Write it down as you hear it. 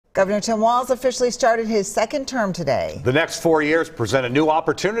Governor Tim Walz officially started his second term today. The next 4 years present a new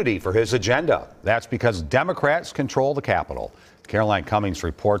opportunity for his agenda. That's because Democrats control the Capitol. Caroline Cummings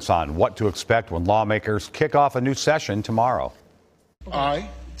reports on what to expect when lawmakers kick off a new session tomorrow. I,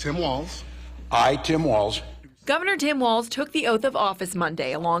 Tim Walz. I, Tim Walz. Governor Tim Walz took the oath of office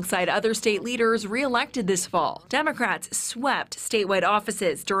Monday alongside other state leaders re-elected this fall. Democrats swept statewide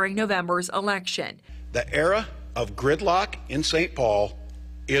offices during November's election. The era of gridlock in St. Paul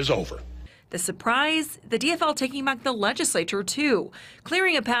is over. The surprise, the DFL taking back the legislature, too,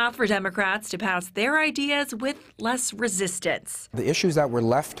 clearing a path for Democrats to pass their ideas with less resistance. The issues that were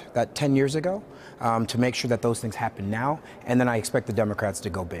left that 10 years ago, to make sure that those things happen now, and then I expect the Democrats to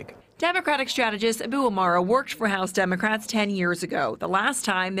go big. Democratic strategist Abu Amara worked for House Democrats 10 years ago, the last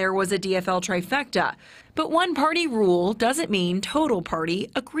time there was a DFL trifecta. But one-party rule doesn't mean total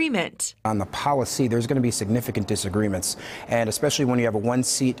party agreement. On the policy, there's going to be significant disagreements, and especially when you have a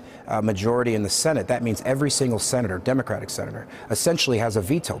one-seat majority in the Senate, that means every single senator, Democratic senator, essentially has a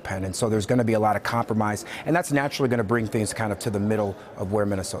veto pen, and so there's going to be a lot of compromise, and that's naturally going to bring things kind of to the middle of where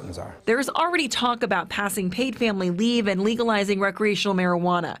Minnesotans are. There's already talk about passing paid family leave and legalizing recreational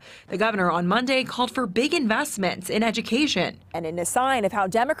marijuana. The governor on Monday called for big investments in education. And in a sign of how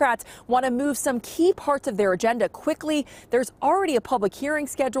Democrats want to move some key parts of their agenda quickly, there's already a public hearing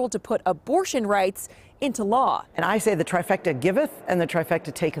scheduled to put abortion rights into law. And I say the trifecta giveth and the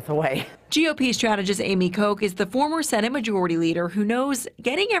trifecta taketh away. GOP strategist Amy Koch is the former Senate Majority Leader who knows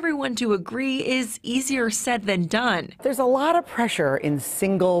getting everyone to agree is easier said than done. There's a lot of pressure in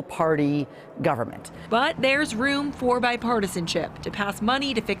single-party government. But there's room for bipartisanship to pass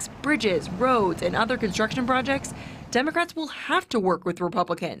money to fix bridges, roads, and other construction projects. Democrats will have to work with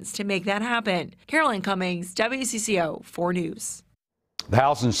Republicans to make that happen. Caroline Cummings, WCCO 4 News. The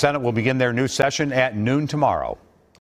House and Senate will begin their new session at noon tomorrow.